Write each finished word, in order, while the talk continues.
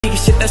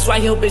Shit, that's why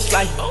your bitch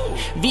like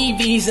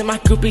VVs and my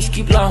groupies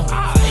keep long.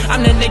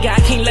 I'm that nigga, I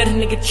can't let a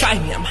nigga try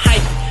me. I'm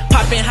hype,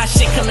 poppin' hot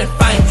shit, come and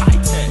find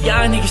me.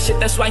 Young nigga shit,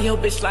 that's why your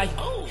bitch like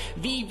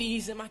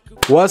VVs and my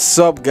groupies. What's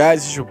up,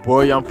 guys? It's your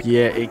boy Young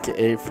Pierre,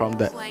 aka from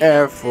the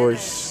Air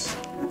Force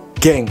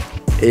Gang,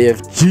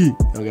 AFG.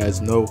 You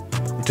guys know.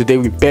 Today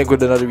we back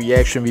with another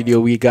reaction video.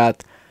 We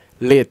got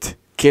Lit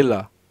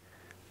Killah.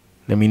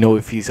 Let me know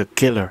if he's a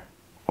killer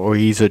or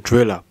he's a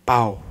driller.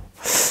 Pow.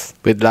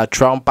 With La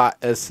Trampa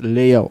as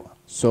Leo.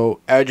 So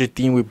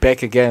Argentine, we're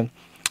back again.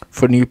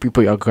 For new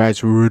people, you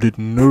guys already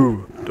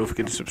know. Don't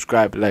forget to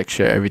subscribe, like,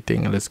 share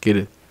everything, and let's get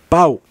it.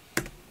 Pow!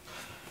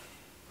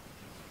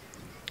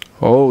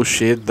 Oh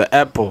shit, the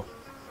apple.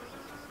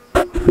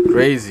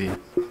 Crazy.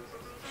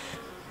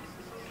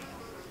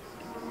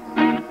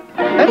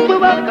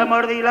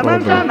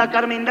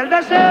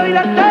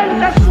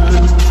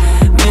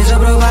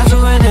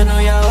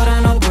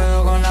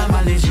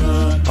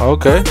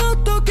 Okay.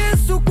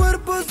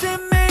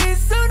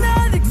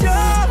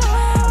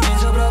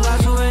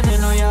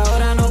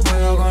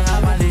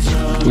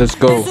 Let's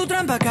go. Hold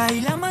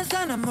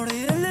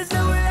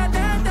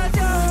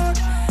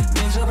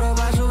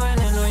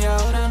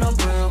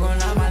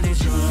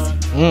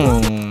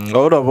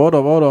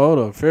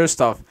up.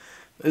 First off,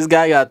 this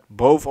guy got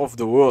both of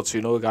the worlds,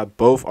 you know, got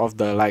both of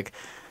the, like,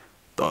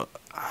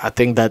 I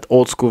think that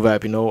old school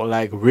vibe, you know,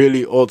 like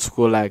really old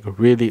school,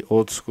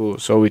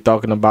 So we're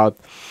talking about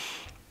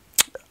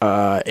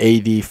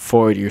 80,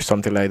 40 or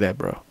something like that,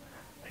 bro.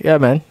 Yeah,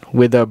 man,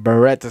 with the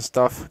beret and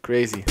stuff,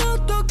 crazy.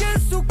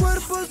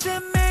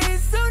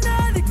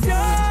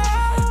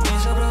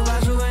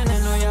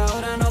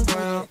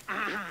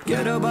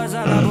 Quiero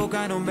pasar a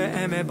buscar un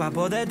BM pa'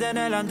 poder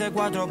tener ante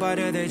cuatro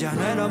paredes. Ya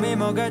no es lo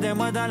mismo que te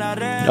muestran las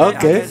redes. ¿A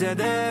qué se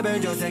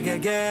debe? Yo sé que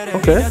quieres.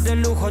 Date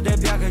el lujo de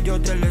viaje,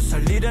 yo te le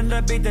salir en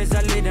repite y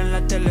salir en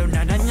la tele.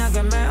 Una araña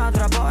que me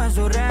atrapó en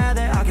sus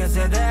redes. ¿A qué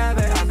se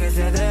debe? ¿A qué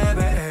se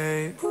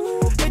debe?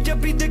 Ella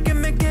pide que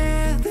me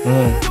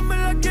quede. Yo me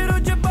la quiero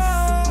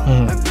llevar.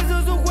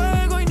 Empezó su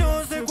juego y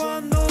no sé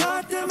cuándo va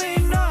a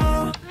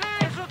terminar.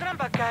 En su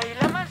trampa caí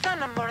la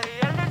manzana mordida.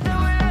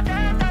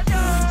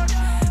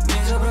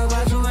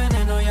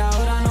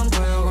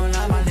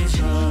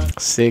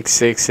 Sick.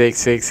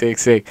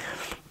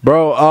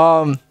 Bro,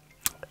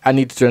 I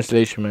need the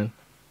translation, man.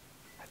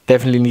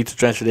 Definitely need the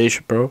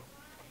translation, bro.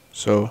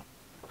 So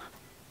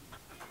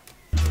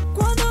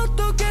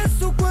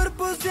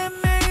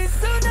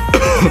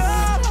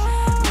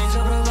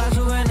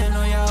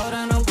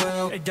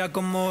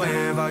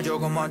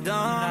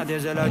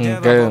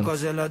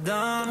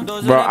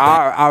Bro,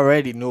 I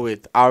already knew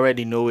it.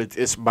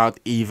 It's about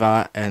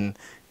Eva and,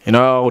 you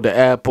know, the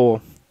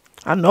apple.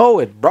 I know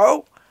it,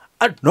 bro.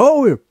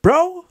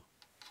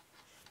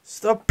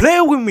 Stop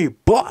playing with me,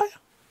 boy.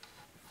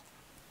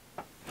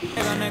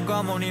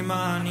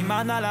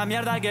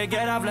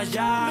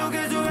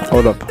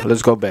 Hold up,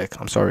 let's go back.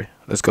 I'm sorry,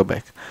 let's go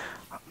back.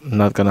 I'm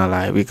not gonna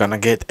lie, we're gonna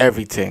get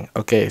everything.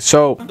 Okay,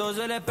 so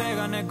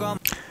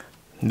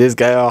this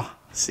guy,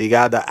 he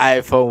got the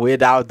iPhone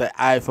without the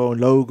iPhone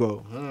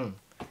logo.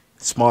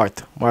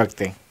 Smart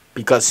marketing,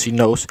 because he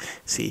knows,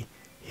 see,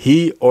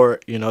 he or,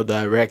 you know,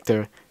 the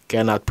director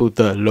cannot put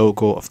the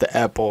logo of the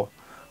apple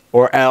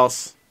or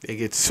else they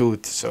get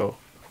sued. So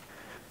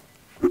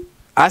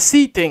I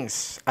see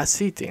things,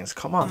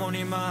 come on.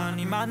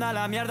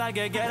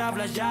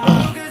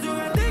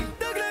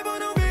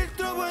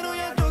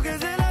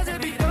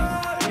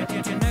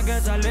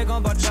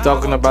 He's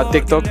talking about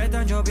TikTok.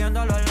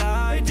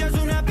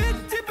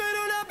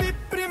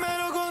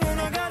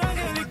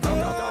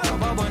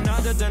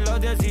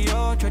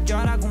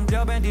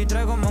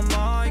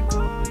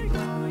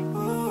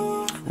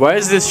 Why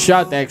is this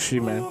shot actually,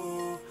 man?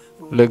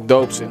 Look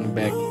dopes in the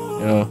back,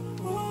 you know.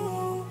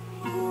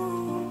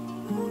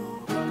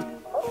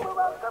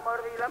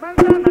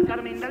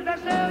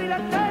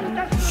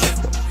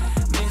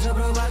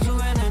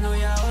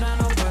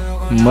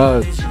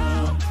 Mud.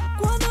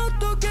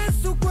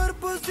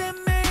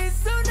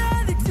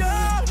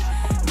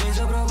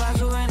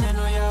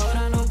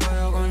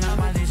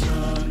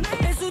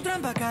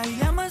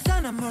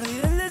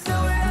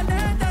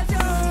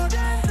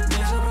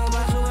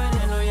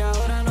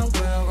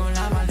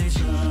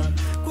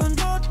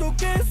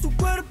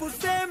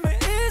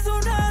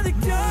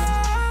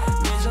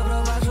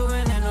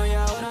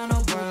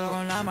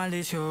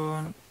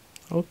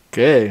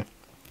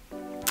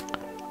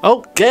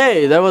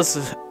 Okay, that was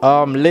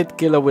Lit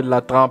Killah with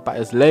La Trampa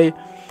as Lay.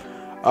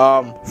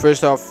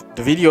 First off,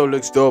 the video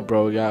looks dope,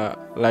 bro. Yeah,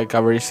 like I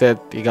already said,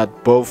 you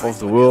got both of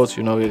the worlds,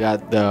 you know. You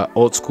got the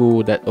old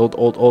school, that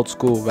old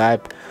school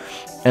vibe,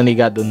 and you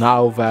got the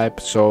now vibe.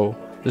 So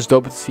it's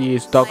dope to see.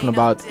 He's talking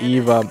about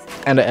Eva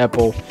and the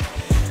apple.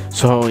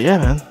 So yeah,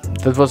 man,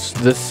 that was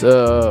this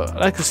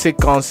like a sick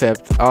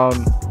concept.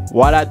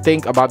 What I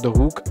think about the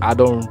hook, I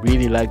don't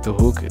really like the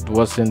hook. It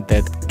wasn't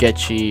that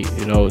catchy,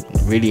 you know,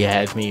 really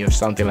had me or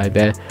something like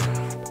that.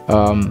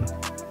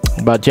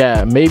 But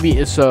yeah, maybe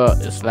it's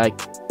like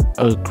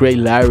a great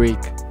lyric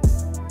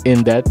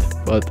in that,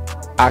 but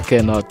I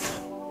cannot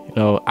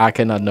You know, I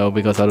cannot know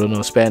because I don't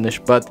know Spanish.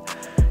 But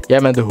yeah,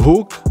 man, the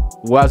hook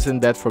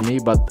wasn't that for me,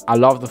 but I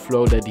love the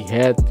flow that he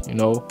had, you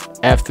know,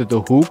 after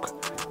the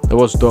hook. That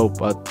was dope.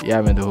 But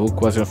yeah, man, the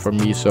hook wasn't for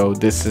me. So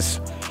this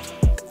is,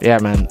 yeah,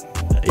 man.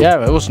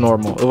 Yeah, it was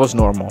normal. It was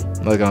normal.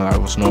 Not gonna lie,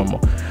 it was normal.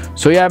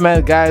 So yeah,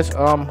 man, guys,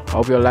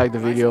 hope you liked the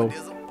video.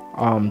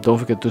 Don't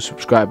forget to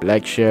subscribe,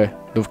 like, share.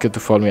 Don't forget to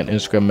follow me on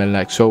Instagram, man,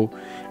 like so.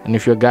 And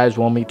if you guys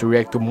want me to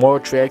react to more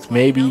tracks,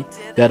 maybe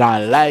that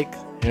I like,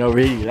 you know,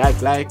 really like,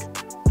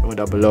 comment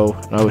down below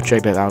and I will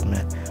check that out,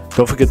 man.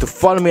 Don't forget to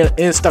follow me on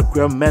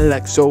Instagram, man,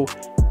 like so.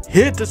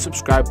 Hit the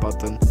subscribe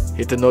button,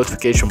 hit the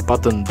notification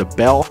button, the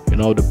bell, you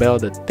know, the bell,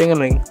 the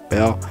tingling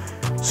bell,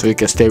 so you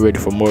can stay ready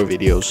for more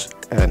videos.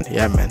 And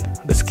yeah, man,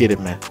 let's get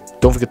it, man.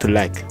 Don't forget to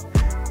like.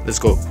 Let's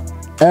go.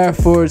 Air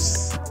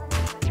Force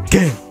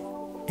Gang.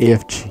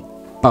 AFG.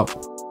 Out.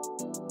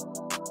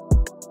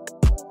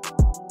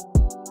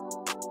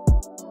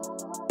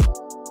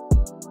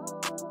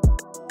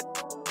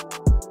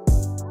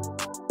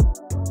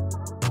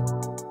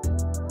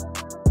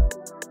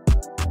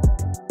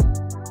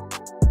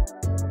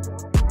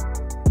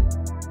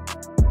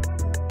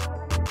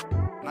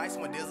 Nice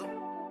one, Dizzle.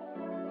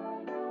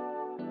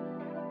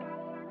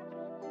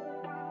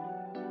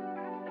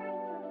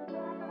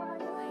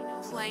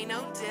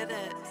 Plano did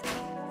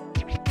it.